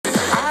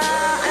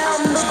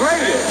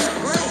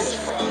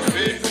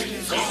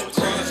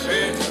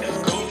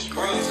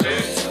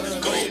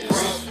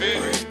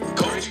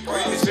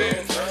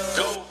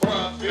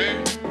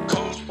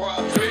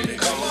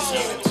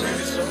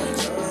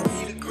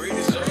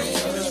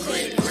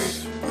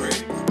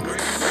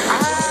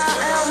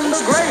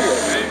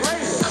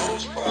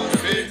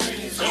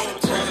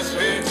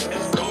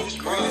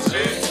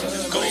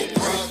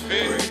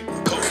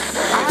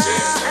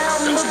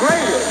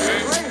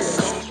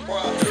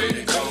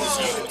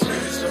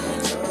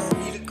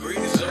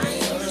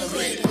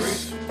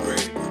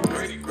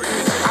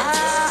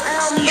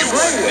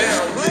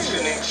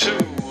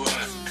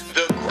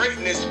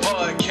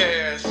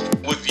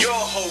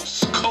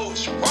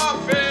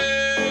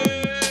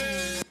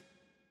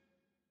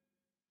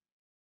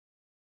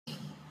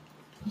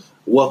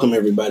Welcome,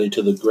 everybody,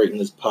 to the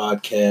Greatness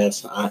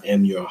Podcast. I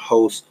am your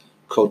host,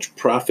 Coach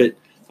Prophet.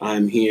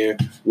 I'm here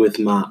with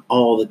my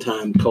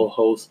all-the-time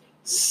co-host,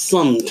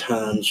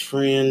 sometimes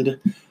friend,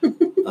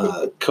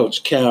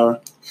 Coach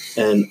Kara.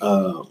 And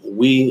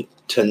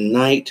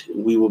tonight,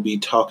 we will be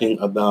talking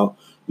about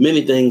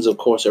many things. Of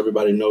course,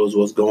 everybody knows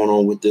what's going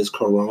on with this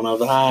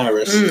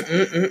coronavirus.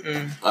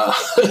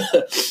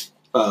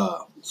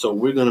 So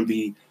we're going to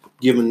be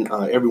giving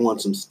everyone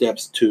some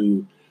steps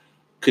to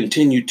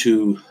continue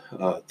to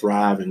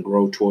thrive and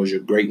grow towards your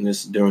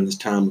greatness during this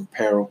time of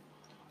peril,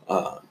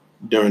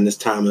 during this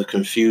time of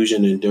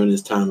confusion, and during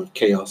this time of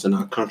chaos in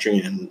our country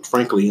and,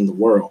 frankly, in the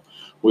world.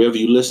 Wherever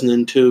you're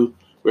listening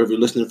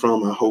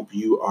from, I hope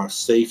you are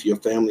safe. Your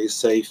family is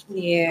safe.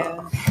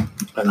 Yeah.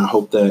 And I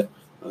hope that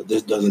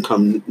this doesn't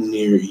come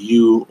near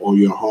you or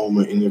your home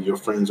or any of your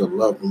friends or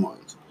loved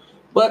ones.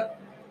 But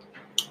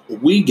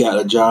we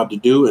got a job to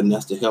do, and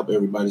that's to help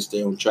everybody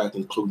stay on track,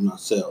 including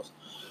ourselves.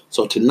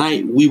 So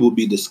tonight we will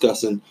be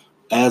discussing,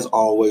 as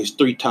always,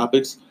 3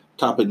 topics.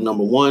 Topic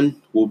number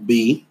 1 will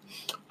be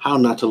how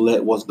not to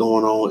let what's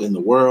going on in the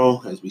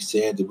world, as we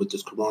said, with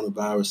this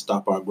coronavirus,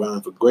 stop our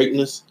grind for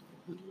greatness.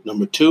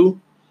 Number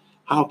 2,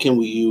 how can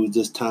we use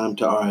this time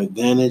to our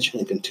advantage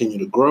and continue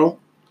to grow?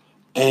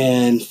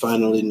 And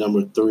finally,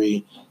 number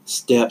 3,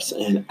 steps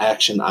and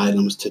action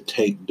items to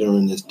take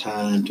during this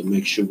time to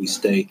make sure we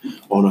stay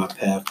on our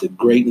path to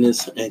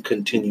greatness and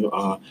continue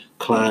our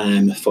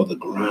climb for the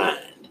grind.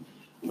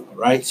 All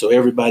right, so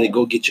everybody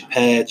go get your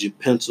pads, your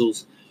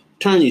pencils,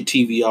 turn your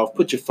TV off,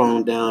 put your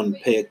phone down, and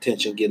pay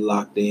attention, get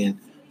locked in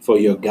for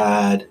your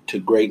guide to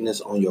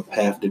greatness on your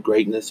path to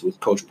greatness with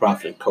Coach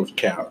Prophet and Coach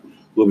Kara.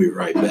 We'll be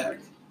right back.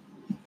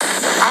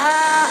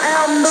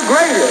 I am the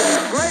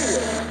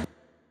greatest.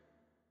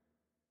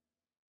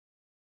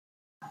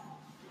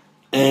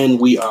 And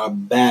we are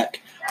back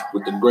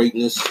with the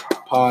Greatness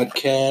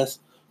Podcast.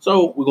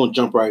 So we're going to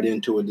jump right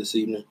into it this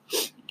evening.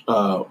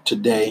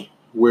 Today,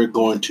 we're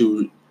going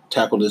to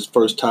tackle this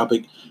first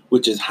topic,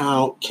 which is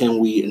how can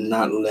we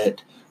not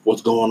let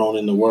what's going on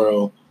in the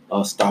world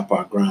stop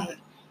our grind.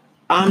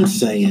 I'm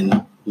saying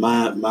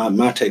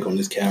my take on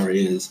this,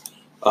 Carrie, is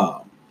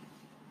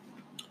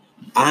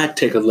I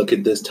take a look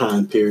at this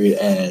time period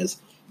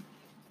as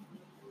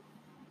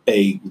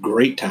a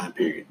great time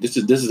period. This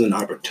is an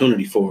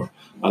opportunity for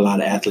a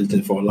lot of athletes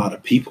and for a lot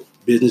of people,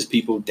 business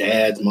people,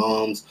 dads,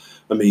 moms.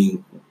 I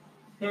mean,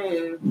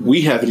 we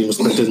haven't even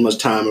spent as much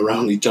time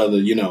around each other,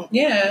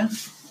 Yeah.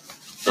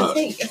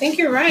 I think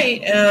you're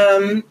right.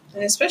 And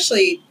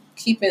especially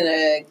keeping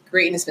a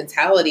greatness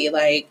mentality.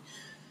 Like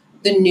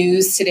the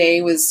news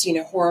today was,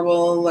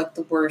 horrible, like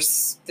the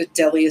worst, the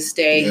deadliest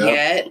day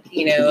yet,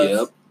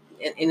 Yep.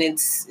 And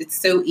it's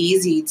so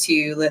easy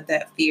to let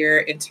that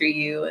fear enter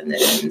you and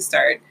then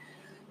start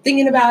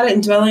thinking about it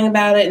and dwelling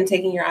about it and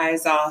taking your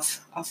eyes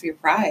off your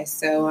prize.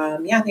 So, I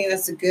think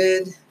that's a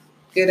good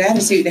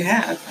attitude to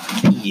have.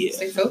 Yeah.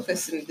 Stay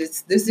focused, and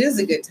this is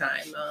a good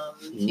time.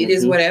 It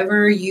is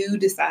whatever you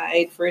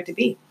decide for it to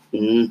be.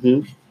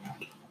 Mm-hmm.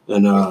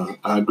 And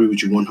I agree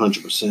with you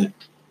 100%.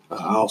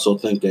 I also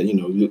think that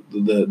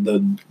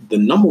the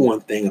number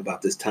one thing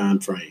about this time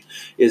frame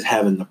is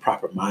having the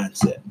proper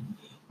mindset.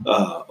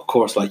 Of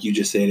course, like you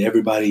just said,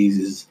 everybody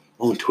is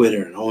on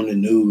Twitter and on the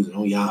news and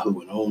on Yahoo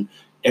and on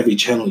every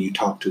channel you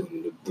talk to,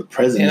 and the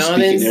president is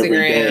speaking every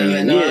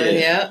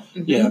day.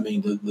 I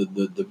mean,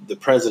 the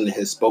president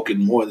has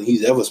spoken more than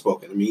he's ever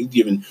spoken. I mean, he's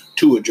given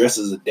 2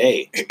 addresses a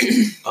day.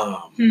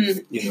 He's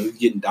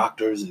getting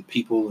doctors and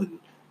people and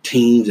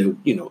teams that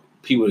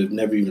people have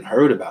never even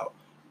heard about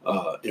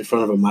in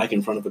front of a mic,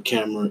 in front of a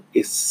camera.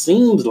 It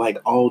seems like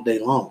all day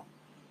long.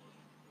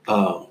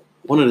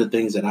 One of the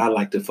things that I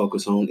like to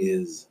focus on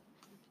is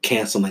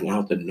canceling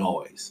out the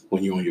noise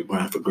when you're on your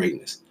grind for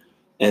greatness.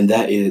 And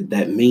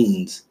that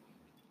means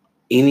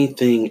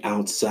anything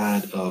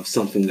outside of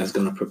something that's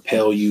going to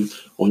propel you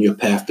on your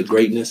path to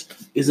greatness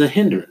is a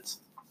hindrance.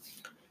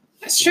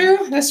 That's true.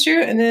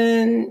 And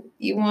then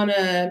you want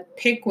to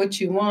pick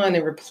what you want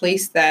and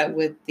replace that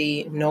with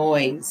the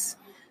noise.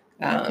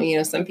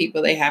 Some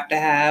people, they have to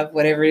have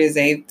whatever it is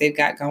they've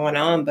got going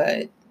on,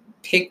 but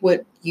pick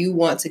what you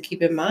want to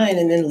keep in mind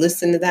and then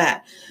listen to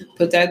that.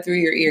 Put that through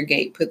your ear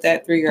gate. Put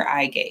that through your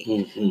eye gate.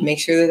 Mm-hmm. Make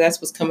sure that that's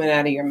what's coming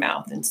out of your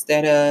mouth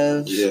instead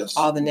of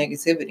all the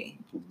negativity.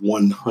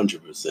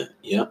 100%.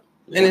 Yep.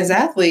 And as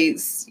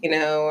athletes,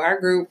 our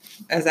group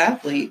as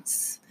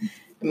athletes,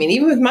 I mean,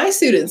 even with my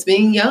students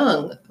being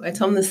young, I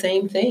tell them the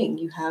same thing.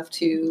 You have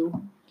to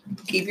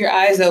keep your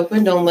eyes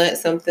open. Don't let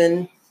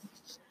something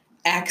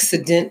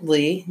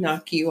accidentally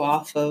knock you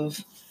off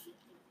of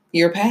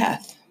your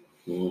path.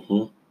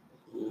 Mm-hmm.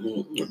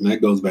 And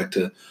that goes back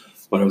to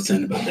what I was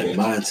saying about that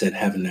mindset,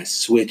 having that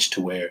switch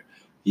to where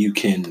you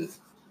can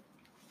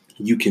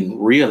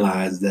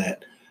realize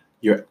that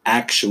you're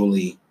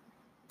actually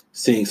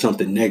seeing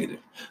something negative.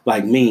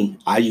 Like me,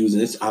 I use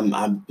this.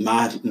 I'm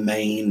my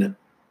main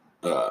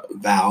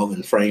valve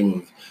and frame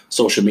of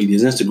social media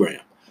is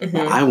Instagram. Mm-hmm.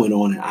 I went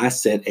on and I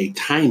set a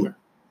timer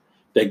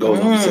that goes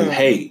off and says,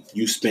 hey,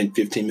 you spent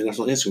 15 minutes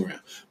on Instagram.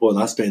 Well,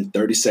 I spend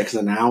 30 seconds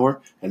an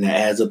hour, and that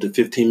adds up to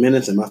 15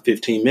 minutes, and my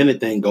 15-minute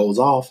thing goes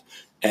off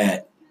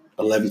at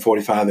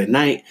 11:45 at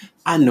night.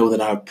 I know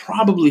that I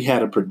probably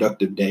had a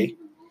productive day,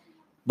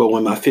 but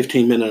when my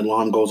 15-minute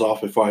alarm goes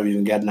off before I've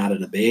even gotten out of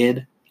the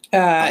bed,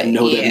 I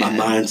know that my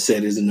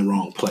mindset is in the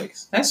wrong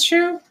place. That's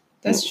true.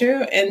 That's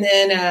true. And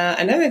then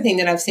another thing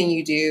that I've seen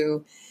you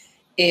do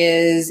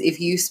is if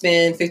you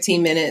spend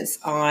 15 minutes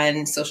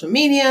on social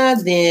media,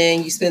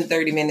 then you spend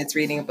 30 minutes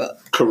reading a book.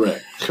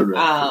 Correct.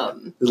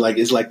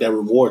 It's like that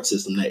reward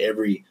system that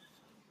every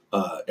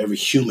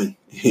human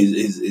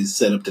is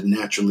set up to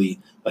naturally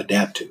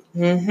adapt to.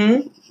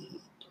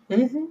 Mm-hmm.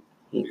 Mm-hmm.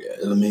 Yeah,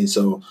 I mean,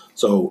 so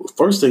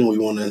first thing we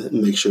want to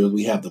make sure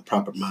we have the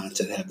proper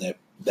mindset, have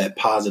that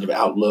positive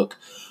outlook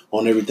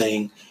on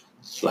everything.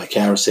 Like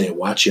Kara said,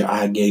 watch your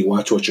eye gate,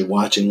 watch what you're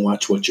watching,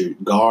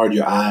 guard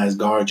your eyes,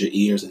 guard your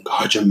ears, and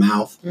guard your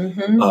mouth,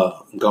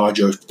 guard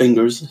your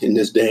fingers in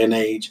this day and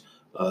age,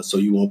 so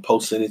you won't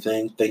post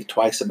anything. Think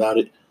twice about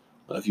it.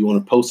 If you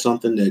want to post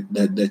something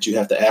that you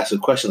have to ask a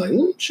question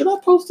like, should I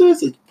post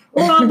this? It's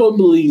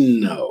probably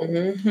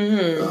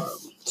no.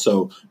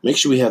 So make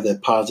sure we have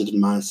that positive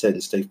mindset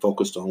and stay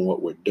focused on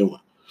what we're doing.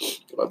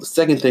 The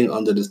second thing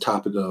under this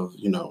topic of,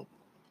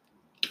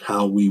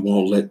 how we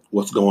won't let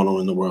what's going on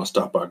in the world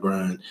stop our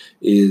grind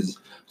is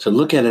to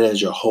look at it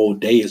as your whole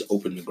day is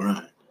open to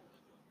grind.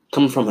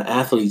 Coming from an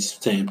athlete's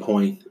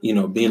standpoint,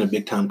 being a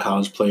big time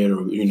college player,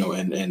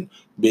 and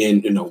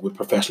being, with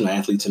professional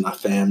athletes in my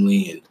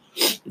family, and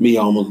me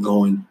almost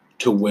going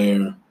to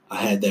where I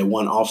had that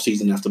one off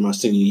season after my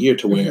senior year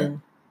to where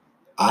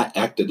I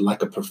acted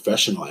like a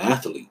professional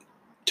athlete,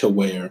 to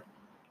where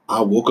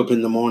I woke up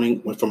in the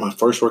morning, went for my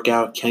first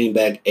workout, came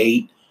back,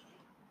 ate,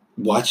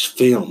 watched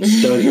film,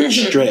 studied,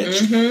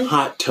 stretched,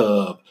 hot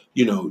tub,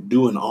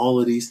 doing all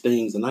of these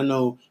things. And I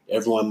know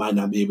everyone might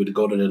not be able to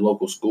go to their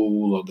local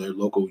school or their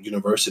local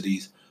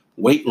university's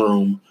weight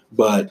room,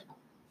 but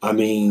I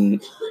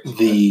mean,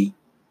 the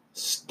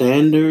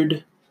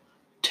standard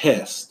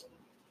test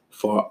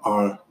for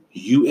our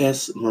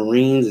U.S.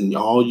 Marines and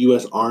all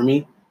U.S.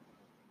 Army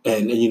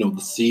and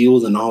the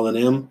SEALs and all of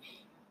them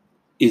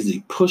is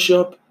a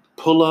push-up,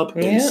 pull-up,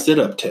 and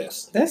sit-up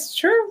test. That's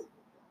true.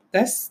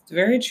 That's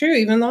very true.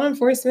 Even law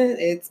enforcement,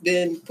 it's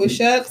been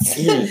push-ups.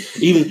 Yeah.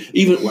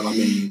 Even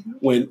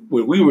when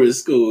we were in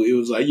school, it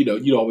was like,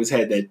 you always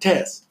had that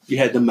test. You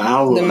had the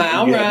mile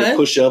run. You had the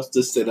push-ups,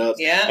 the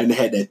sit-ups, and they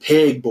had that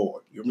peg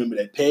board. You remember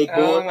that peg board?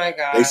 Oh my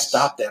gosh. They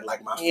stopped that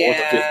like my 4th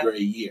or 5th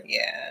grade year.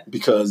 Yeah.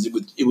 Because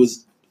it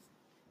was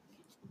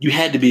you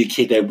had to be a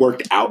kid that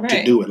worked out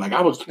to do it. Like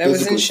I was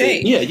in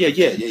shape. Yeah.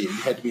 You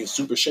had to be in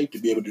super shape to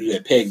be able to do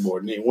that peg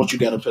board. And then once you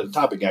got up to the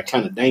top, it got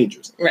kind of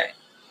dangerous. Right.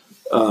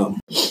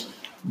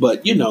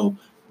 But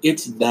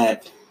it's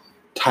that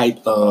type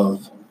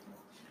of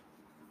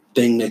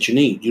thing that you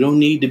need. You don't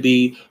need to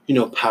be,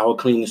 power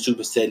clean and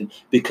super setting,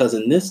 because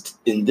in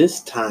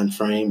this time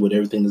frame with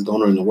everything that's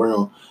going on in the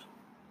world,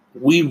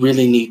 we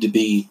really need to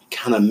be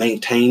kind of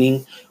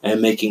maintaining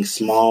and making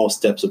small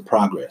steps of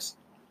progress.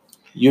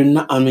 You're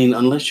not,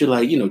 unless you're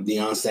like,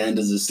 Deion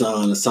Sanders'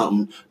 son or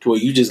something, to where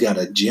you just got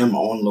a gym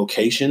on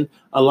location.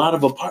 A lot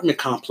of apartment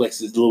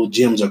complexes, little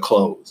gyms are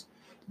closed.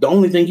 The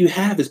only thing you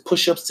have is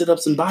push-ups,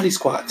 sit-ups, and body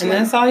squats. And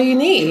that's all you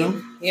need.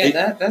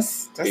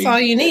 That's all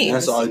you need.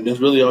 That's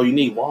really all you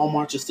need.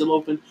 Walmart is still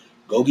open.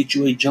 Go get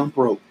you a jump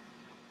rope.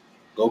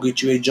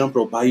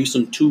 Buy you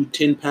some 2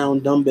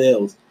 10-pound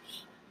dumbbells.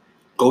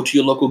 Go to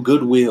your local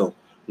Goodwill.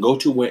 Go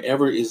to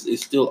wherever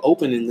is still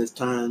open in this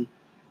time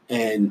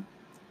and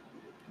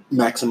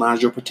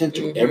maximize your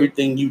potential.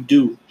 Everything you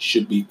do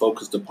should be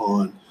focused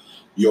upon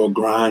your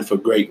grind for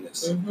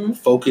greatness.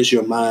 Focus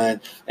your mind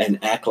and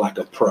act like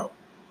a pro.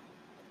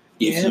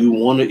 If you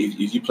want to,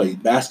 if you play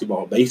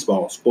basketball,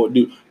 baseball, sport,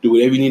 do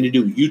whatever you need to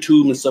do.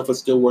 YouTube and stuff is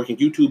still working.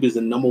 YouTube is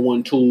the number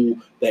one tool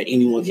that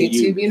anyone can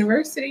use. YouTube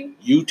University.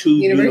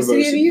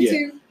 University of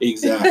YouTube. Yeah,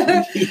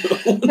 exactly.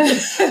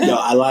 No,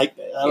 I like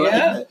that. I like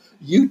that.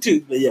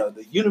 YouTube,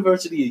 the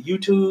University of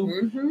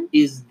YouTube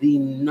is the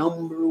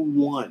number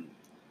one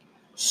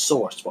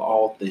source for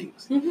all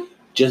things.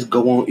 Just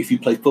go on, if you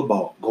play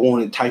football, go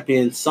on and type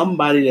in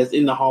somebody that's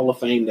in the Hall of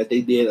Fame that they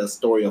did a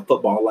story of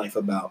football life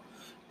about,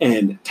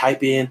 and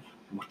type in,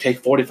 take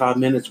 45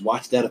 minutes,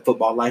 watch that of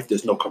football life.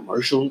 There's no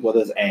commercials, well,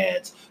 there's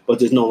ads, but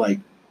there's no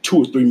 2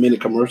 or 3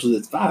 minute commercials.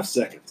 It's 5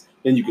 seconds.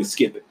 Then you can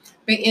skip it.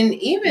 But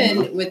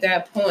even with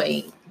that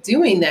point,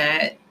 doing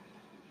that,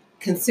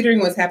 considering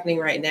what's happening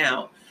right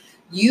now,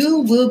 you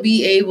will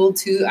be able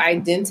to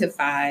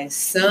identify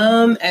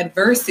some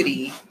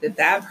adversity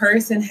that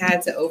person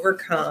had to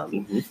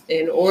overcome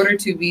in order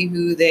to be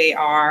who they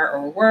are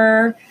or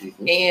were.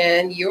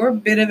 And your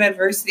bit of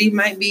adversity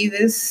might be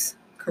this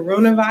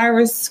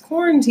coronavirus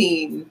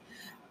quarantine.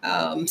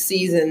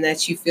 season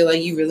that you feel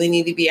like you really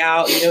need to be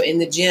out, in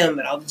the gym,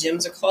 but all the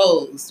gyms are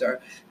closed, or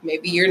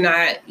maybe you're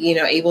not,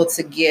 able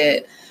to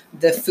get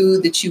the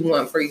food that you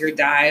want for your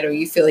diet, or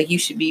you feel like you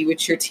should be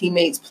with your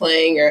teammates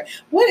playing, or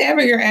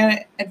whatever your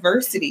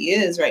adversity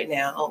is right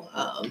now.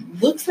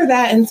 Look for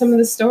that in some of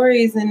the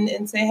stories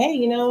and say, hey,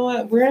 you know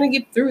what? We're going to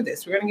get through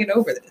this. We're going to get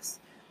over this.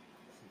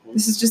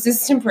 This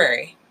is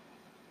temporary.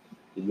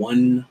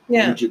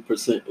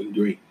 100%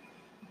 agree.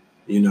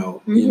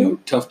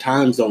 Tough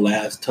times don't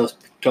last.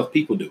 Tough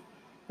people do.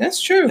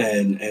 That's true.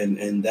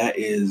 And that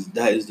is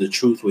the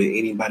truth with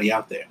anybody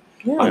out there.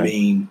 Yeah. I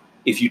mean,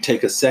 if you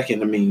take a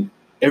second,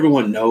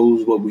 everyone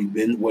knows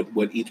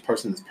what each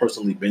person has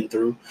personally been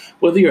through,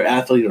 whether you're an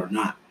athlete or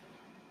not.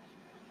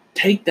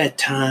 Take that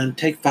time,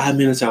 take 5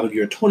 minutes out of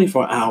your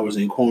 24 hours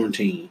in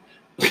quarantine.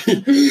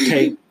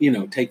 Take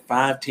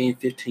 5, 10,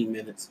 15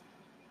 minutes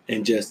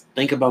and just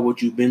think about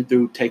what you've been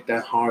through. Take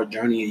that hard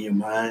journey in your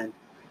mind.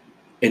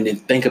 And then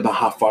think about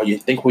how far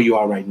think where you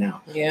are right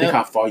now. Yeah. Think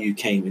how far you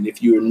came. And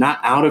if you're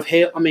not out of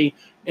hell,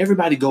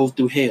 everybody goes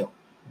through hell.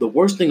 The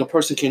worst thing a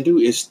person can do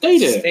is stay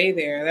there. Stay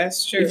there.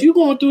 That's true. If you're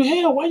going through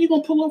hell, why are you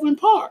going to pull over and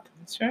park?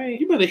 That's right.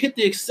 You better hit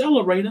the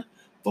accelerator,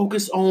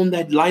 focus on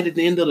that light at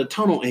the end of the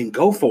tunnel, and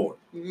go for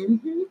it.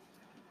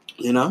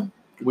 Mm-hmm.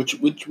 Which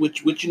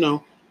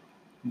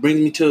brings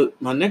me to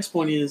my next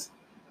point is,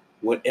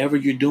 whatever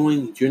you're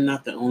doing, you're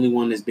not the only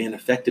one that's being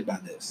affected by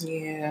this.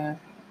 Yeah.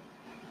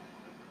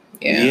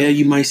 Yeah,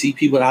 you might see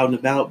people out and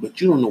about, but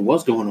you don't know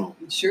what's going on.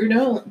 Sure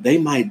don't. They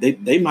might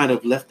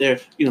have left their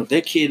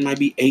kid might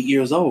be 8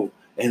 years old,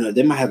 and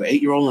they might have an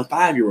 8-year-old and a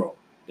 5-year-old.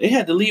 They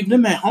had to leave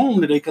them at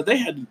home today because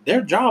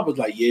their job was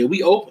like, yeah,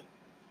 we open.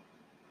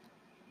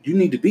 You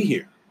need to be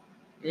here.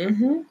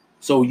 Mm-hmm.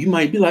 So you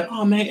might be like,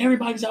 oh man,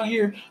 everybody's out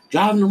here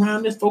driving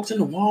around. There's folks in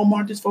the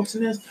Walmart. There's folks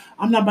in this.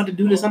 I'm not about to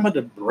do this. I'm about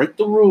to break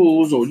the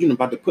rules, or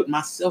about to put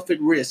myself at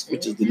risk,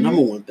 which is the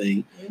number one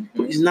thing.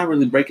 But it's not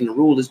really breaking the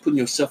rule. It's putting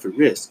yourself at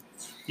risk.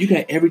 You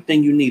got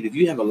everything you need. If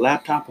you have a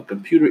laptop, a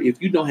computer,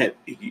 if you don't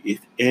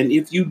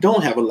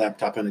have a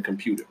laptop and a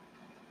computer,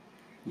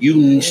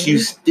 you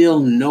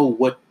still know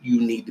what you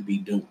need to be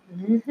doing.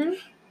 Mm-hmm.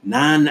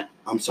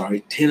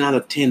 10 out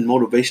of 10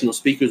 motivational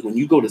speakers, when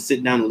you go to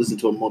sit down and listen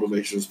to a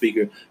motivational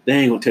speaker, they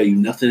ain't gonna tell you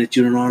nothing that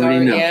you don't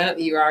already know. Yeah,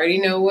 you already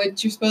know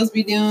what you're supposed to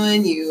be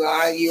doing. You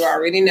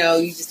already know.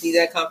 You just need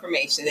that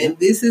confirmation, and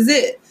this is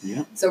it.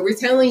 Yeah. So we're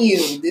telling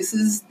you, this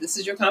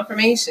is your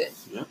confirmation.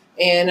 Yeah.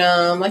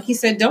 And like you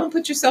said, don't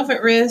put yourself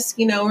at risk.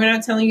 We're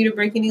not telling you to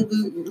break any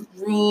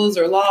rules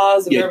or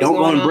laws. Yeah, don't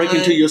go and break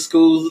into your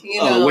school's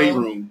weight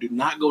room. Do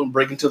not go and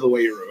break into the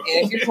weight room.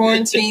 And if you're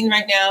quarantined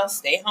right now,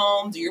 stay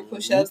home, do your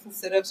push-ups and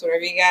sit-ups,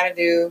 whatever you got to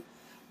do.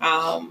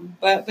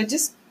 But we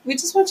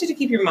just want you to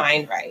keep your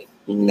mind right.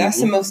 Mm-hmm. That's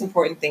the most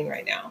important thing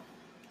right now.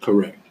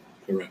 Correct.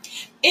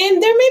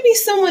 And there may be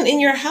someone in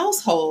your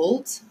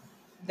household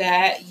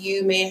that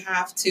you may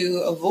have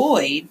to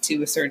avoid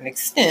to a certain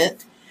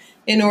extent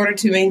in order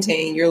to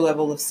maintain your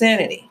level of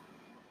sanity.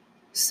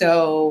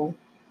 So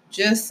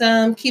just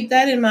keep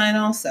that in mind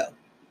also.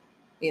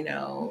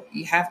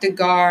 You have to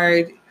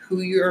guard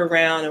who you're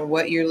around and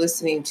what you're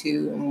listening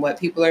to and what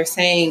people are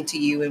saying to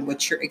you and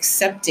what you're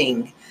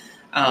accepting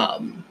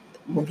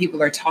when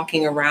people are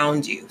talking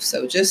around you.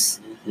 So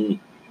just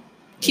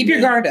keep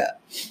your guard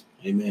up.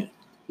 Amen.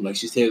 Like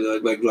she said,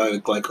 like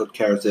Coach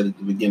Kara said at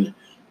the beginning,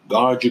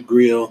 guard your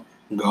grill,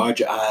 guard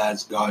your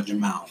eyes, guard your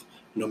mouth,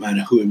 no matter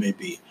who it may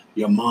be.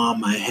 Your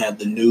mom might have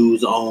the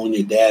news on.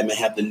 Your dad may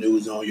have the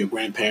news on. Your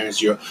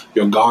grandparents, your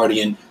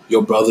guardian,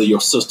 your brother, your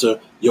sister,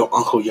 your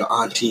uncle, your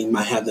auntie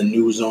might have the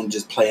news on,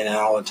 just playing it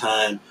all the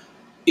time.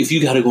 If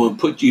you got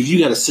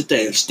to sit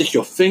there and stick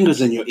your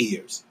fingers in your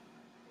ears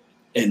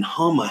and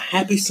hum a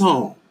happy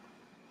song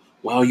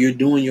while you're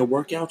doing your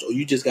workouts, or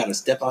you just got to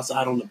step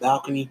outside on the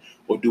balcony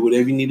or do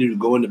whatever you need to do,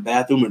 go in the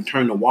bathroom and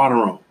turn the water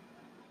on,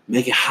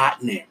 make it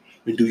hot in there,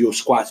 and do your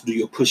squats, do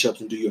your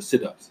push-ups, and do your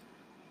sit-ups,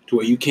 to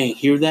where you can't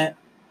hear that.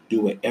 Do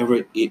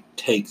whatever it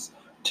takes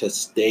to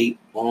stay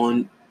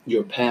on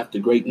your path to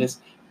greatness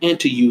and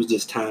to use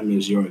this time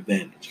as your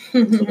advantage.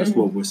 So that's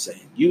what we're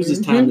saying. Use this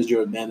time as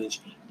your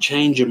advantage.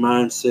 Change your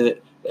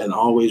mindset, and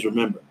always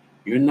remember,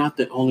 you're not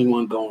the only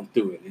one going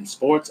through it. In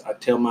sports, I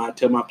tell my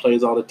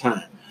players all the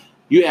time,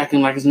 you're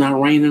acting like it's not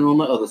raining on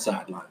the other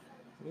sideline.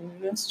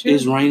 That's true.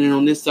 It's raining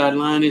on this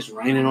sideline. It's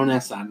raining on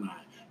that sideline.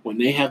 When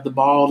they have the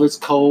ball, it's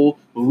cold.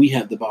 When we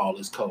have the ball,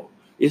 it's cold.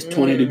 It's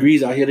 20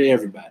 degrees out here to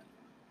everybody.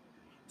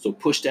 So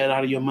push that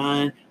out of your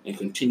mind and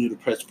continue to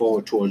press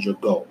forward towards your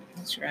goal.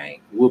 That's right.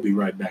 We'll be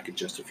right back in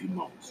just a few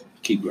moments.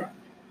 Keep grinding.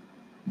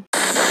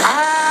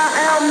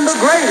 I am the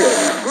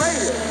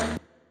greatest.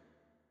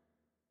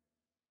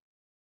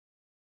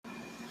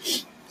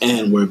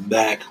 And we're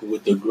back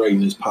with the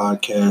Greatness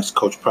Podcast.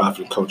 Coach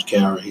Prophet and Coach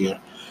Kara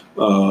here.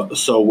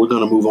 So we're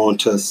going to move on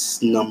to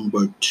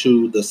number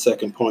 2, the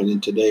second point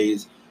in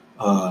today's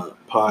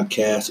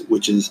podcast,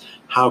 which is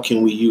how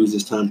can we use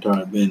this time to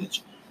our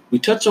advantage? We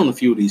touched on a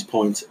few of these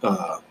points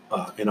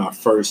in our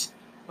first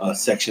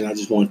section. I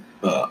just want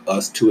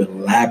us to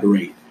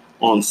elaborate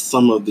on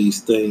some of these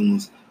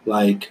things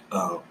like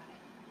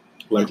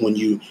when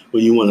you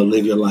want to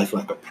live your life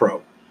like a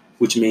pro,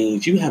 which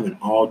means you have an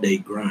all day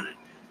grind.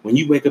 When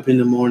you wake up in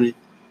the morning,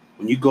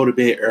 when you go to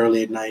bed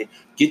early at night,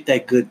 get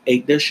that good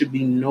 8. There should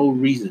be no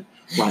reason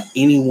why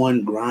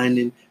anyone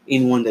grinding,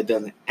 anyone that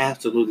doesn't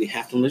absolutely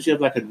have to, unless you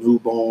have like a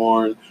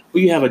newborn or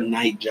you have a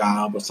night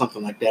job or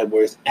something like that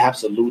where it's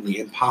absolutely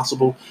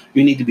impossible,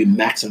 you need to be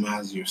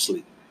maximizing your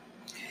sleep.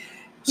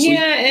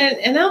 Yeah,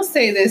 and I'll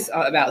say this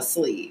about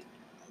sleep.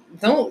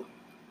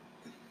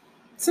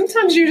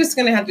 Sometimes you're just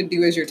going to have to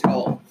do as you're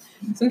told.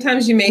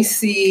 Sometimes you may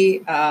see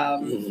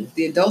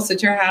the adults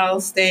at your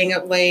house staying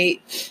up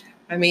late.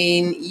 I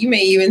mean, you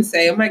may even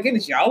say, oh my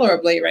goodness, y'all are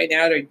up late right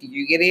now. Or do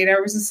you get 8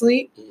 hours of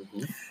sleep?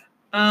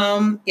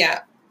 Yeah,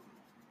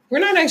 we're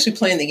not actually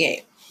playing the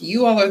game.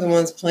 You all are the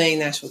ones playing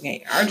the actual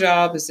game. Our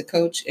job is to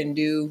coach and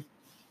do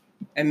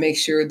and make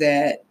sure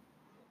that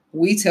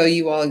we tell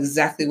you all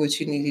exactly what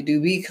you need to do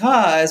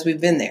because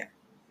we've been there.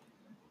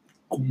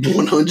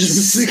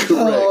 100%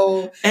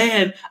 correct.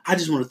 And I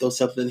just want to throw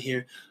something in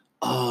here.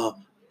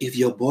 If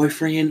your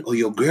boyfriend or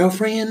your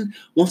girlfriend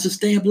wants to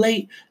stay up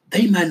late,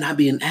 they might not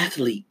be an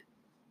athlete.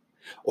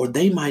 Or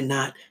they might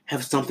not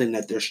have something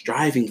that they're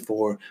striving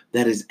for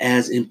that is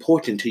as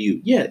important to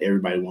you. Yeah,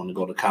 everybody wants to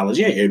go to college.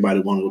 Yeah, everybody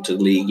wants to go to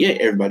the league. Yeah,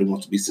 everybody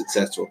wants to be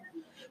successful.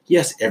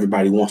 Yes,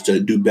 everybody wants to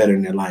do better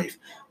in their life.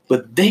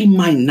 But they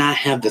might not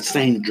have the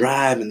same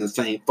drive and the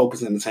same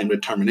focus and the same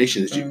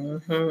determination as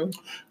you.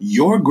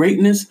 Your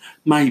greatness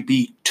might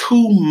be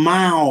 2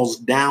 miles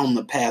down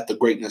the path of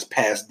greatness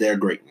past their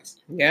greatness.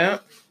 Yeah.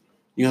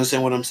 You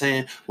understand what I'm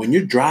saying? When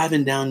you're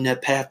driving down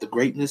that path to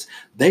greatness,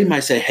 they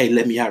might say, hey,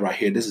 let me out right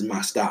here. This is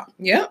my stop.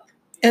 Yep.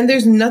 And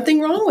there's nothing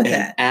wrong with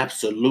that.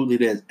 Absolutely.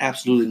 There's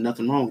absolutely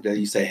nothing wrong with that.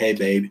 You say, hey,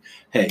 baby,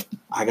 hey,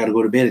 I got to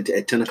go to bed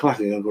at 10 o'clock.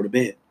 I got to go to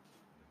bed.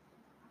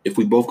 If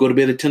we both go to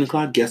bed at 10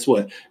 o'clock, guess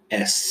what?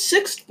 At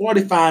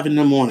 6:45 in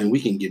the morning, we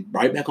can get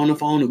right back on the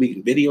phone and we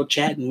can video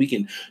chat and we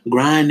can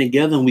grind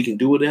together and we can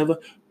do whatever.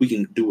 We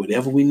can do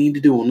whatever we need to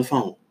do on the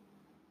phone.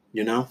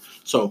 You know?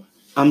 So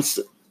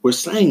we're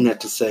saying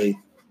that to say,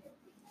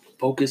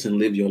 focus and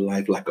live your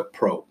life like a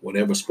pro,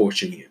 whatever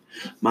sport you're in.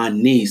 My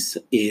niece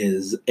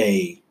is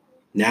a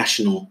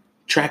national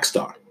track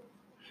star.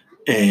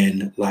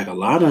 And like a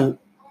lot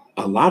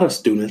of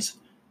students,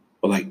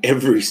 or like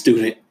every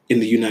student in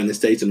the United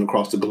States and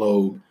across the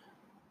globe,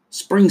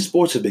 spring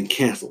sports have been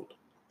canceled.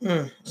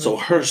 So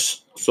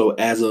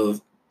as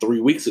of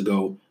 3 weeks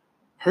ago,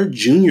 her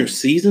junior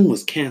season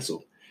was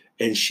canceled.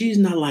 And she's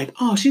not like,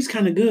 oh, she's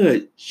kind of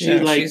good. She's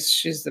the best.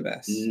 She's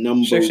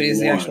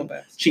the actual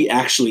best. She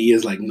actually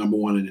is like number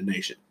 1 in the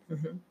nation.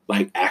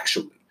 Like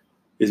actually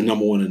is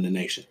number 1 in the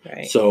nation.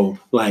 Right. So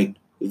like,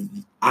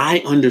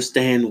 I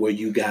understand where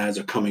you guys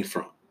are coming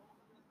from.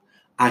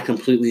 I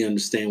completely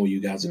understand where you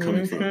guys are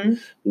coming from.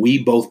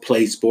 We both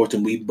played sports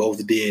and we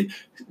both did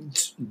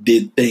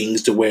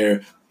things to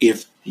where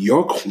if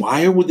your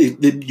choir,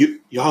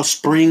 y'all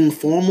spring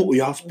formal,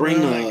 y'all spring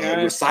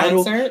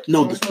recital, concert?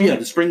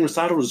 The spring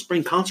recital, the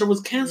spring concert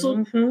was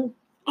canceled.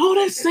 All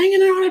that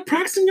singing and all that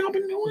practicing y'all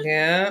been doing.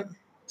 Yeah.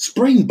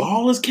 Spring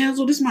ball is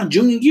canceled. This is my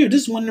junior year.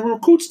 This is when the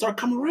recruits start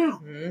coming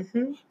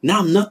around.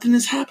 Now nothing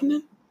is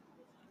happening.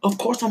 Of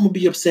course I'm gonna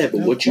be upset,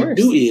 but what you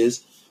do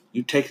is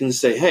you take and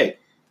say, hey,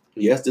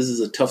 yes, this is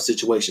a tough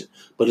situation,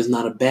 but it's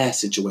not a bad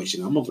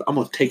situation. I'm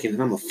gonna take it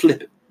and I'm gonna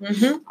flip it.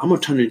 I'm gonna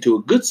turn it into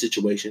a good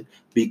situation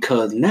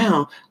because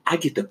now I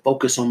get to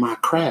focus on my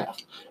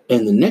craft.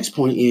 And the next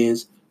point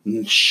is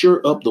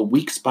shore up the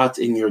weak spots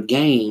in your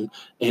game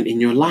and in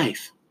your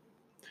life.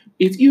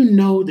 If you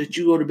know that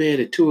you go to bed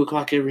at 2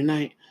 o'clock every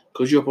night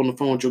because you're up on the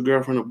phone with your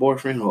girlfriend or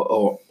boyfriend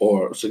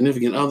or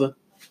significant other,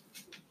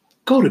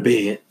 go to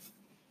bed.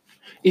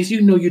 If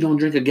you know you don't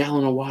drink a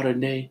gallon of water a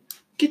day,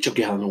 get your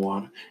gallon of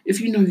water.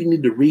 If you know you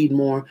need to read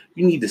more,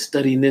 you need to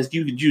study this,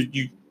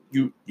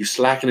 you're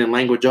slacking in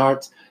language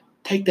arts,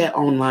 take that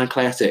online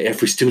class that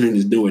every student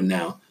is doing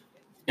now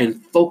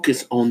and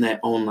focus on that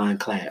online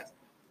class.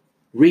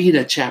 Read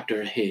a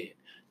chapter ahead.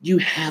 You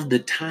have the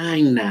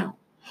time now.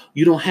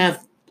 You don't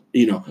have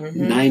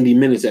 90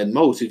 minutes at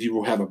most if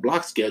you have a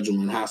block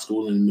schedule in high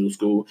school and middle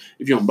school.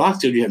 If you're on block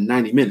schedule, you have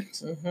 90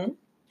 minutes.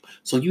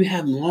 So you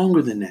have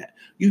longer than that.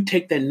 You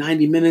take that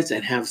 90 minutes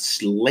and have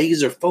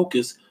laser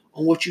focus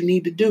on what you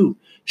need to do.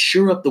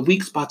 Shore up the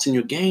weak spots in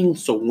your game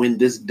so when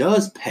this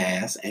does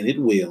pass, and it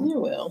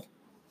will,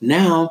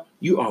 now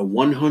you are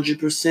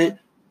 100%,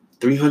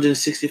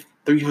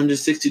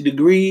 360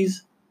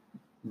 degrees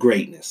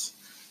greatness.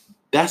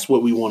 That's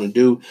what we want to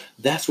do.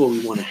 That's what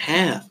we want to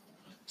have.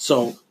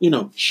 So,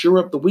 shore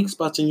up the weak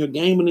spots in your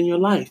game and in your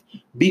life.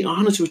 Be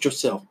honest with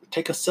yourself.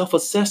 Take a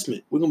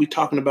self-assessment. We're going to be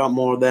talking about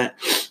more of that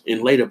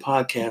in later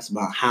podcasts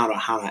about how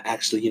to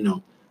actually,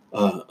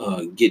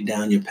 get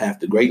down your path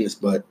to greatness.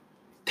 But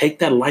take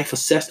that life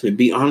assessment.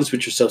 Be honest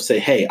with yourself. Say,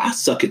 hey, I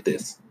suck at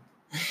this.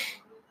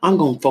 I'm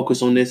going to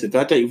focus on this. If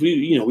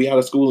we out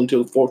of school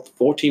until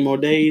 14 more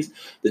days,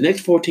 the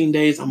next 14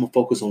 days, I'm going to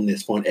focus on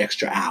this for an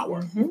extra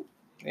hour.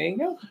 There you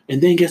go.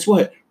 And then guess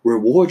what?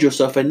 Reward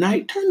yourself at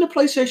night. Turn the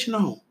PlayStation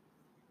on.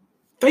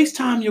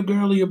 FaceTime your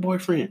girl or your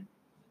boyfriend.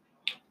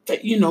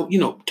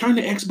 turn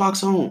the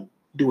Xbox on.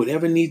 Do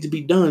whatever needs to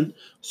be done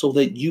so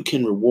that you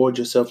can reward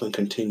yourself and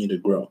continue to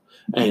grow.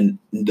 And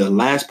the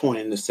last point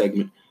in this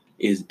segment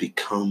is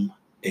become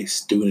a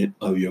student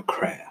of your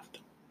craft.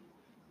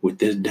 With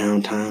this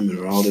downtime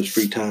and all this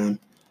free time,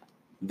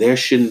 there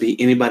shouldn't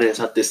be anybody that's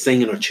out there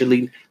singing or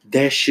cheerleading.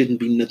 There shouldn't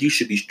be nothing. You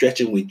should be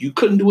stretching. When you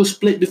couldn't do a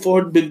split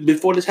before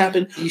this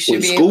happened,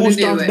 when school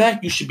starts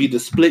back, you should be the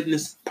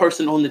splitness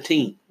person on the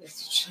team.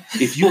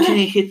 If you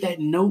can't hit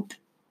that note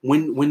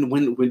when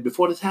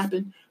before this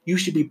happened, you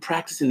should be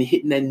practicing and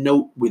hitting that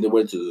note, whether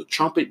it's a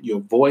trumpet, your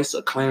voice,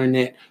 a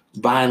clarinet,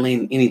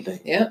 violin, anything.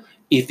 Yeah.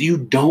 If you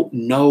don't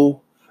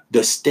know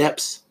the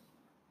steps,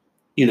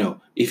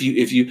 if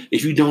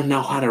you don't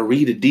know how to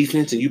read a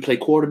defense and you play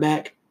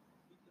quarterback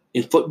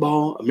in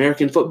football,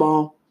 American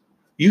football,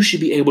 you should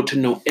be able to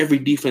know every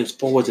defense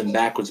forwards and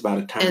backwards by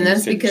the time. And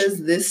that's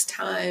because this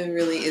time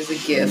really is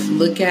a gift.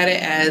 Look at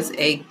it as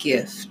a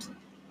gift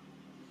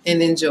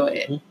and enjoy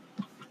it. Mm-hmm.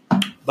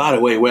 By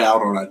the way, we're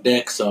out on our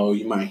deck, so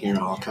you might hear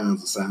all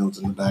kinds of sounds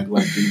in the back,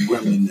 like the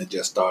gremlin that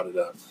just started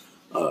up.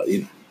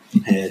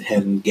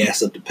 Had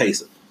gas up the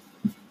pacer.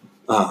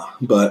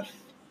 But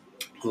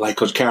like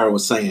Coach Carroll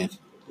was saying,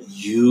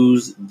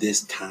 use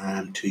this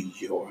time to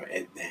your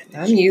advantage.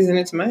 I'm using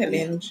it to my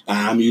advantage.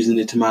 I'm using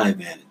it to my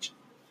advantage.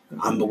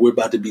 We're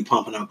about to be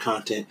pumping out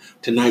content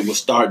tonight. We're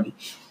starting.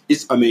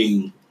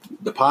 The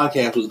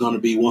podcast was going to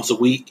be once a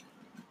week,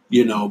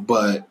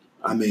 but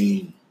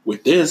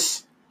with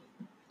this,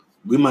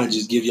 we might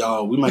just give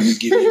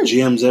you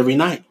gems every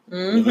night.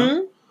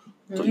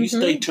 Mm-hmm. So you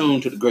stay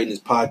tuned to the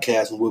Greatness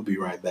Podcast, and we'll be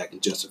right back in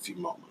just a few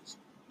moments.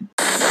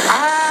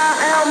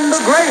 I am the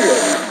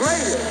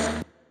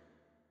greatest.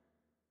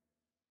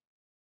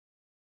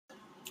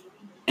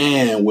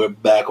 And we're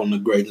back on the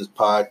Greatness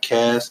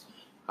Podcast.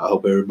 I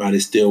hope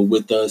everybody's still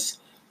with us.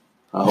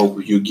 I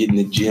hope you're getting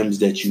the gems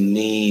that you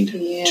need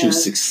to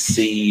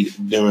succeed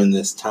during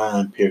this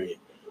time period.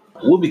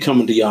 We'll be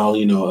coming to y'all.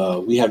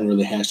 We haven't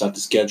really hashed out the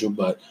schedule,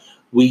 but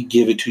we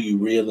give it to you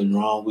real and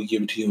raw. We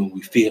give it to you and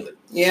we feel it.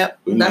 Yep,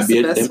 that's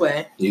the best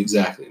way.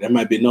 Exactly. There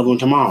might be another one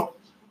tomorrow.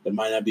 There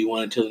might not be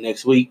one until the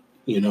next week,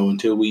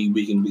 until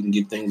we can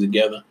get things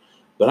together.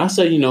 But I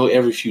say,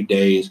 every few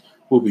days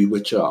we'll be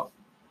with y'all.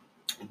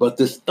 But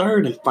this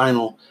third and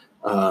final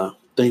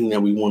thing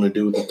that we want to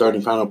do, the third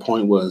and final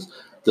point was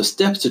the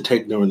steps to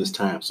take during this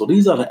time. So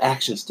these are the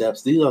action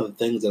steps. These are the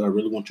things that I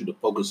really want you to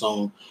focus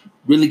on.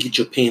 Really get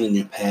your pen and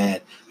your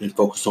pad and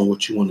focus on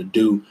what you want to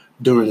do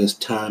during this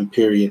time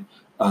period.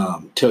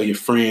 Tell your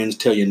friends,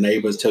 tell your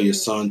neighbors, tell your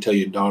son, tell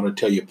your daughter,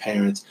 tell your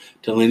parents,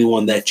 tell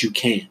anyone that you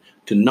can.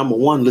 To number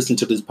one, listen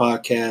to this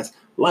podcast,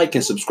 like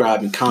and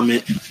subscribe and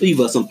comment, leave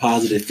us some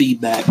positive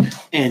feedback.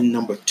 And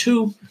number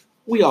two,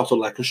 we also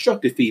like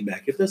constructive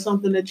feedback. If there's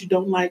something that you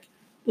don't like,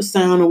 the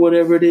sound or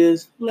whatever it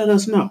is, let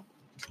us know.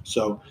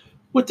 So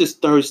with this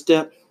third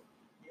step,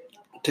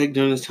 take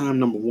during this time,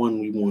 number one,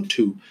 we want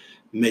to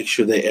make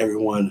sure that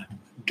everyone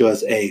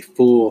does a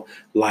full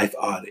life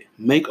audit.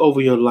 Make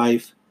over your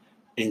life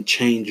and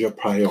change your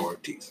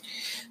priorities.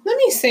 Let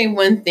me say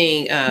one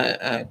thing,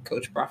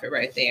 Coach Prophet,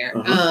 right there.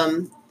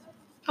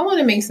 I want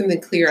to make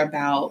something clear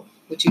about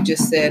what you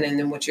just said and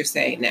then what you're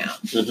saying now.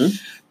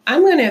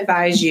 I'm going to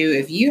advise you,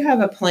 if you have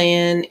a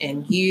plan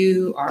and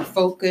you are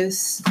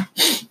focused,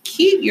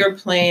 keep your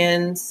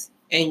plans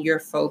and your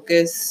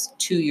focus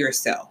to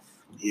yourself.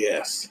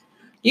 Yes.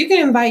 You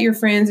can invite your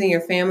friends and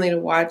your family to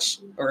watch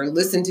or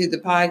listen to the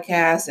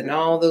podcast and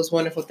all those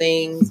wonderful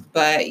things,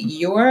 but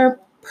your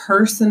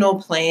personal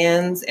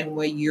plans and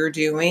what you're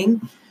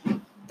doing,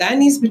 that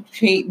needs to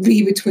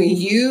be between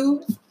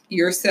you,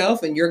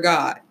 yourself, and your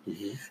God.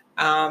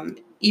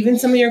 Even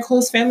some of your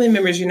close family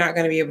members, you're not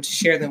going to be able to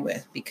share them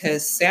with,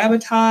 because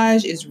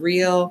sabotage is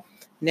real,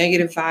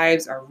 negative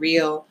vibes are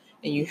real,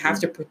 and you have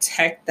to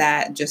protect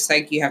that just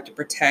like you have to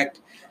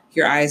protect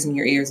your eyes and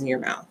your ears and your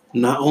mouth.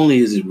 Not only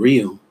is it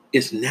real,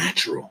 it's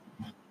natural.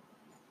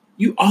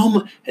 You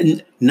almost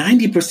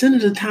 90%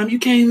 of the time you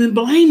can't even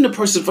blame the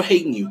person for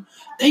hating you.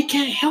 They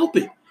can't help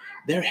it.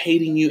 They're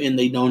hating you and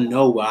they don't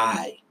know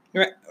why.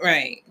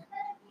 Right.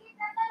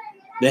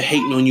 They're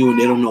hating on you and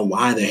they don't know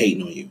why they're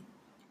hating on you.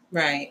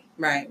 Right.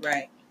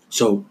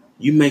 So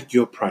you make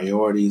your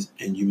priorities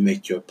and you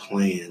make your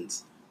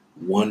plans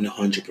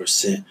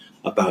 100%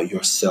 about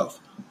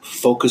yourself.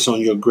 Focus on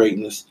your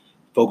greatness.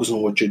 Focus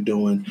on what you're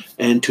doing.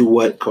 And to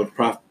what Coach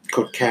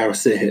Kara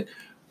said,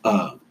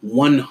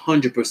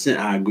 100%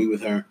 I agree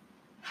with her.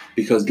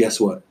 Because guess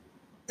what?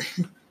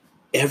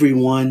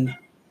 Everyone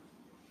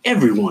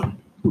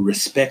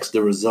respects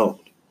the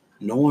result.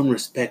 No one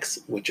respects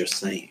what you're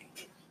saying.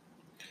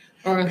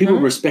 People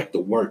respect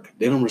the work.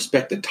 They don't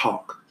respect the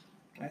talk.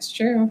 That's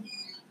true.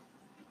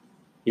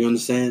 You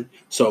understand?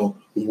 So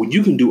when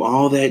you can do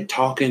all that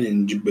talking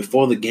and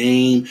before the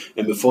game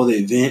and before the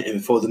event and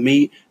before the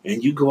meet,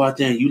 and you go out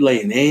there and you lay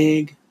an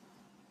egg,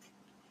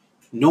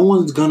 no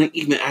one's gonna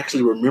even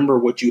actually remember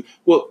what you.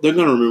 Well, they're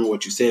gonna remember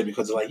what you said,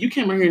 because like you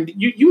came right here and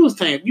you was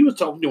talking,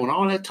 doing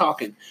all that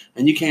talking,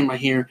 and you came right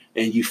here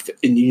and you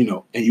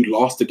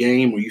lost the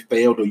game, or you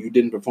failed, or you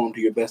didn't perform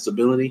to your best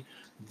ability.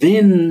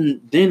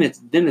 then it's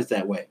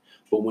that way.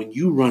 But when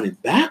you run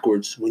it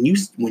backwards, when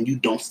you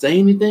don't say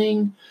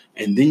anything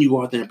and then you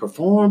go out there and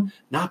perform,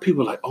 now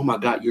people are like, oh my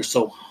God, you're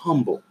so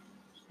humble.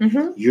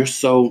 Mm-hmm. You're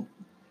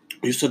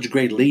such a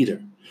great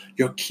leader.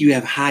 You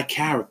have high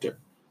character.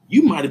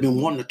 You might have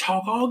been wanting to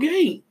talk all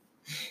game.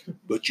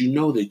 But you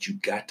know that you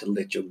got to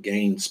let your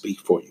game speak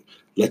for you.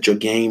 Let your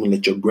game and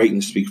let your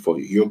greatness speak for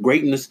you. Your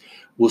greatness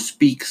will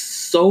speak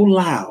so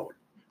loud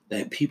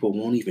that people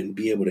won't even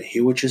be able to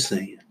hear what you're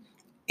saying.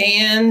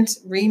 And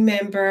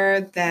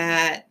remember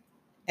that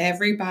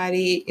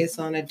everybody is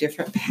on a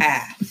different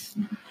path.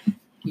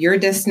 Your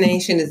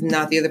destination is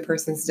not the other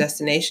person's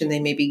destination. They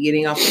may be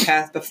getting off the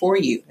path before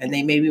you, and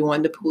they may be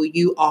wanting to pull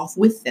you off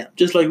with them.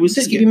 Just like we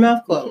said, keep your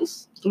mouth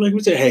closed. So like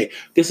we said, hey,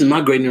 this is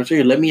my greatness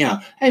here. Let me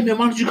out. Hey man,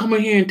 why don't you come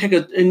over here and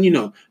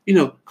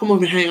come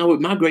over and hang out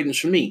with my greatness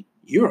for me?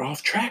 You're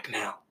off track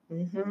now.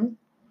 Mm-hmm.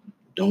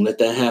 Don't let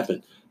that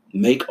happen.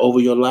 Make over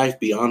your life.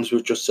 Be honest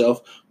with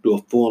yourself. Do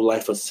a full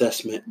life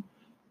assessment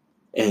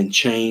and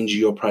change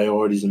your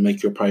priorities and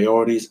make your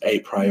priorities a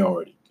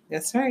priority.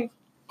 That's right.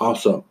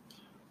 Also,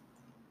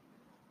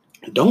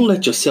 don't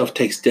let yourself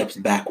take steps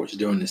backwards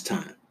during this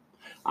time.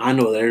 I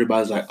know that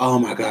everybody's like, oh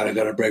my God, I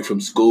got a break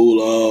from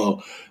school.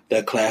 Oh,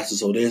 that class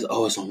is so this.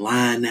 Oh, it's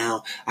online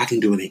now. I can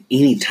do it at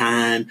any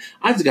time.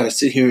 I just got to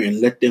sit here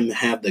and let them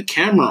have the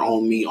camera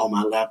on me on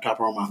my laptop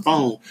or on my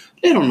phone.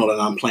 They don't know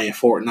that I'm playing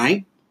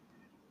Fortnite.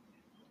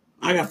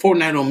 I got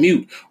Fortnite on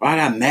mute, or I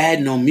got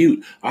Madden on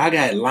mute, or I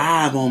got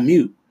Live on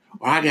mute,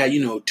 or I got,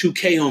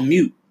 2K on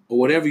mute, or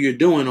whatever you're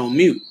doing on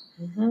mute.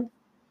 Mm-hmm.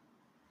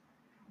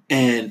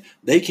 And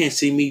they can't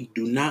see me.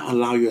 Do not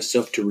allow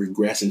yourself to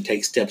regress and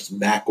take steps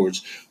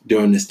backwards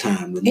during this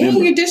time. Remember, and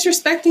you're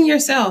disrespecting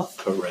yourself.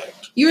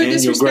 Correct. You're and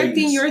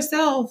disrespecting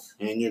yourself.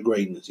 And your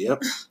greatness.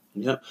 Yep.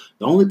 Yep.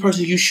 The only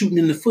person you shooting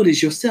in the foot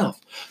is yourself.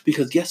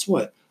 Because guess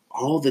what?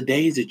 All the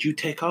days that you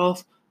take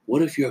off,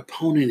 what if your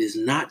opponent is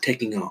not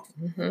taking off?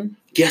 Mm-hmm.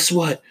 Guess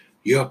what?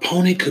 Your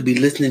opponent could be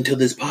listening to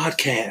this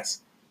podcast.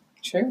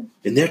 Sure.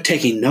 And they're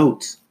taking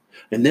notes.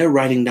 And they're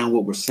writing down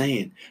what we're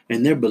saying.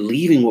 And they're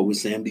believing what we're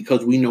saying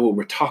because we know what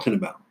we're talking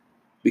about.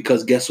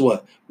 Because guess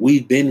what?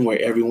 We've been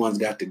where everyone's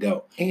got to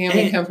go. And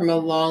we come from a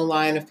long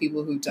line of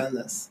people who've done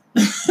this.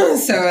 So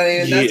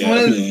that's one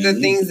of the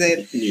things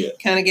that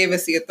kind of gave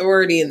us the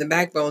authority and the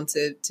backbone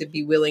to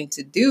be willing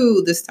to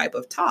do this type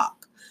of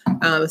talk.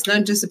 It's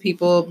not just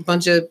a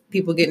bunch of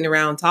people getting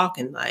around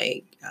talking.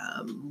 Like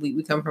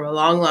we come from a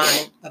long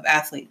line of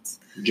athletes.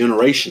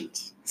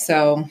 Generations.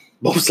 So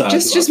both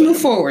sides. Just move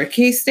forward.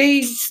 Okay,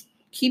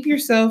 keep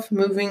yourself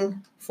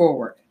moving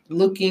forward,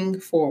 looking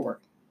forward.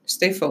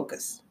 Stay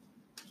focused.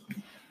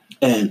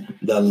 And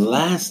the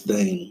last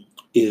thing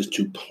is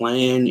to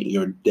plan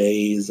your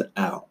days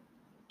out.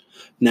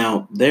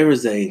 Now, there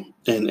is and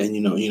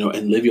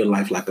live your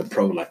life like a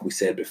pro, like we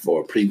said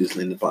before,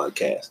 previously in the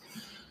podcast.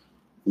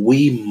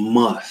 We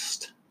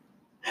must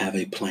have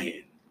a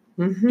plan.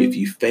 Mm-hmm. If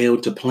you fail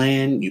to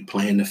plan, you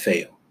plan to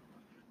fail.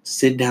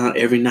 Sit down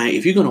every night.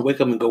 If you're going to wake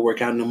up and go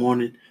work out in the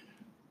morning,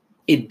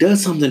 it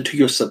does something to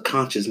your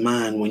subconscious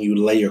mind when you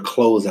lay your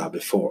clothes out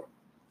before.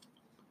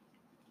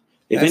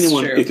 If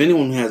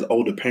anyone has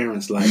older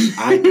parents like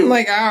I do,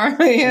 like our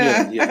like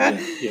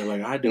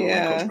I do,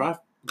 like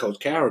Coach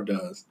Carroll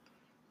does,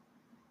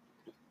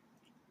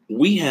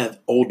 we have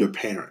older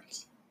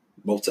parents.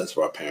 Both sets of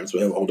our parents, we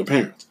have older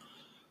parents.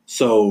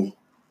 So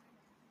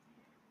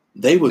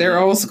they're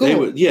old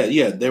school.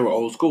 They were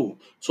old school.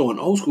 So an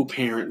old school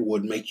parent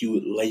would make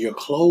you lay your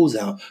clothes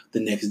out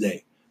the next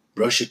day.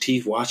 Brush your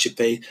teeth, wash your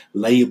face,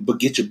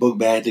 get your book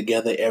bag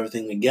together,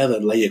 everything together,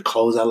 lay your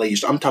clothes out.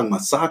 I'm talking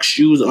about socks,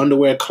 shoes,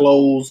 underwear,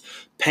 clothes,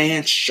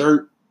 pants,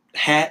 shirt,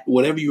 hat,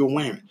 whatever you're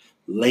wearing.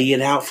 Lay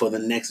it out for the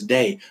next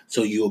day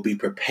so you'll be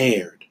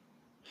prepared.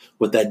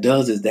 What that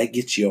does is that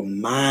gets your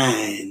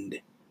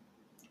mind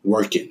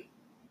working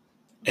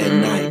at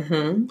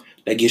night.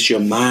 That gets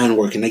your mind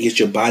working. That gets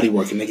your body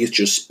working. That gets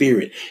your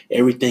spirit.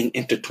 Everything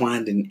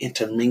intertwined and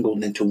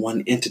intermingled into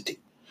one entity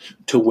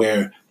to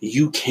where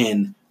you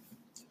can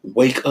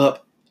wake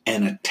up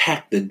and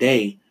attack the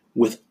day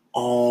with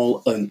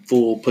all and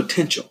full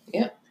potential.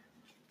 Yeah.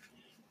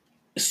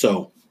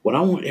 So what I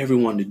want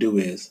everyone to do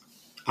is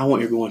I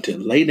want everyone to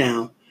lay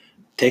down,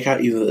 take out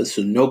either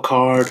a note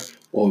card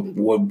or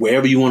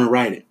wherever you want to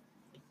write it.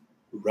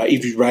 Right?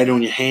 If you write it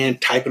on your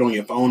hand, type it on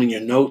your phone in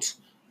your notes.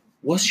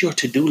 What's your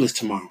to-do list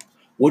tomorrow?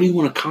 What do you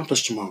want to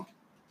accomplish tomorrow?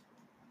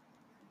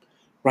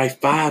 Write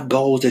 5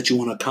 goals that you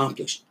want to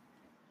accomplish.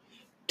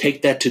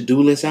 Take that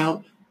to-do list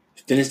out.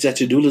 Finish that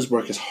to-do list,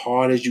 work as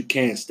hard as you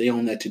can. Stay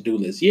on that to-do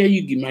list. Yeah,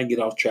 you might get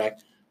off track.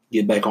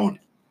 Get back on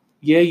it.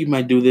 Yeah, you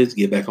might do this.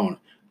 Get back on it.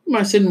 You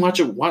might sit and watch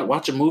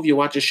a movie or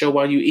watch a show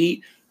while you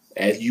eat.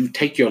 As you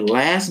take your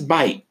last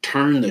bite,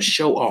 turn the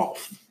show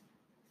off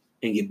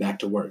and get back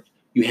to work.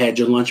 You had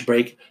your lunch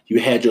break. You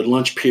had your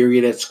lunch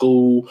period at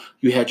school.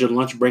 You had your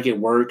lunch break at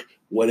work,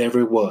 whatever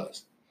it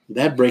was.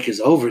 That break is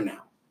over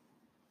now.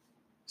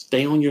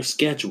 Stay on your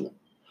schedule.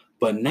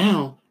 But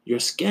now your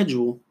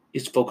schedule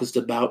is focused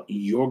about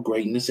your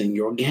greatness and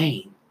your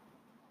game.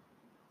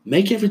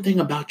 Make everything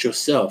about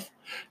yourself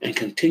and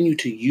continue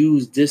to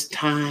use this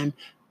time.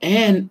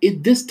 And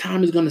this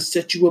time is going to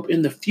set you up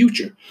in the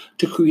future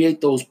to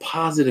create those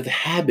positive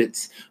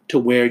habits to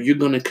where you're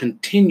going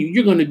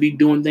to be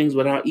doing things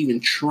without even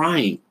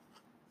trying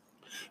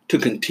to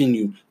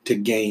continue to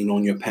gain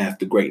on your path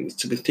to greatness,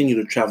 to continue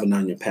to travel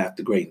down your path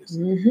to greatness.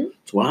 Mm-hmm.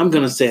 So what I'm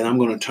going to say, and I'm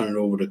going to turn it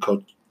over to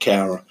Coach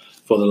Kara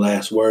for the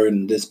last word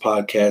in this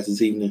podcast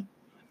this evening,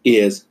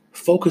 is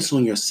focus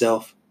on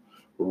yourself.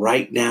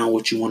 Write down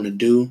what you want to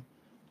do.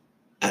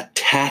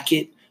 Attack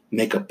it.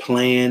 Make a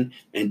plan.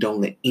 And don't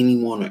let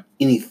anyone or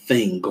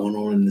anything going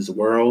on in this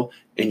world,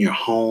 in your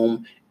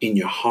home, in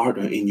your heart,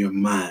 or in your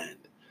mind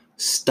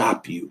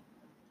stop you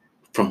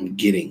from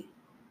getting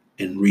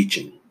and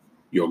reaching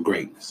your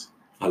greatness.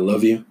 I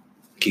love you.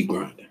 Keep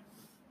grinding.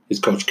 It's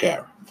Coach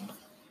Kara.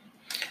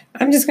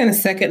 I'm just going to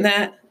second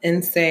that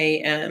and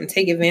say,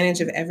 take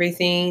advantage of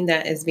everything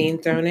that is being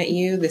thrown at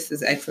you. This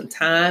is excellent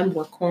time.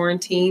 We're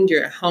quarantined.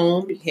 You're at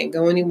home. You can't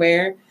go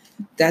anywhere.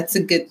 That's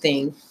a good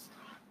thing.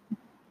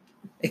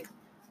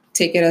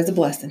 Take it as a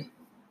blessing.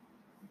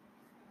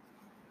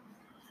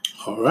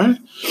 All right.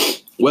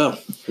 Well,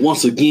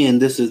 once again,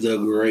 this is the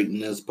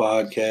Greatness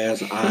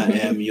Podcast. I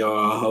am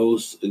your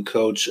host,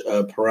 Coach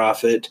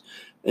Prophet,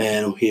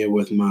 and I'm here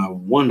with my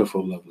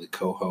wonderful, lovely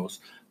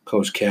co-host,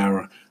 Coach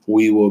Kara.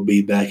 We will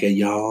be back at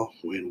y'all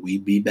when we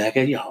be back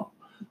at y'all.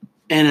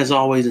 And as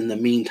always, in the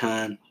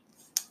meantime,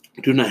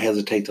 do not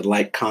hesitate to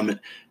like, comment,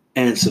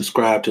 and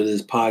subscribe to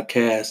this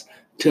podcast.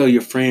 Tell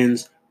your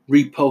friends,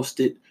 repost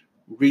it,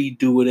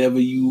 redo whatever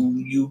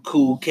you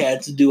cool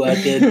cats do out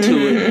there to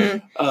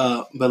it.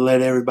 But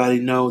let everybody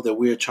know that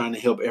we're trying to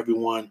help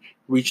everyone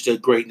reach their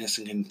greatness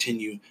and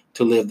continue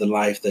to live the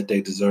life that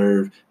they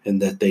deserve and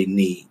that they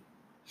need.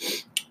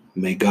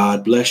 May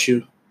God bless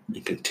you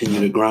and continue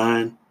to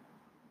grind.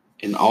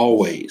 And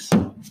always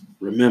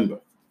remember,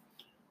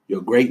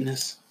 your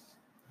greatness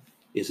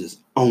is as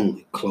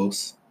only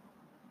close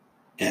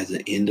as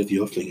the end of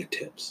your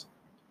fingertips.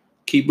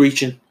 Keep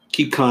reaching,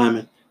 keep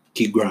climbing,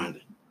 keep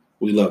grinding.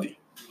 We love you.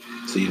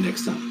 See you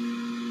next time.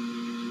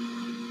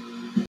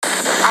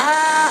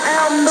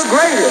 I am the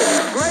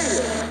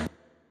greatest.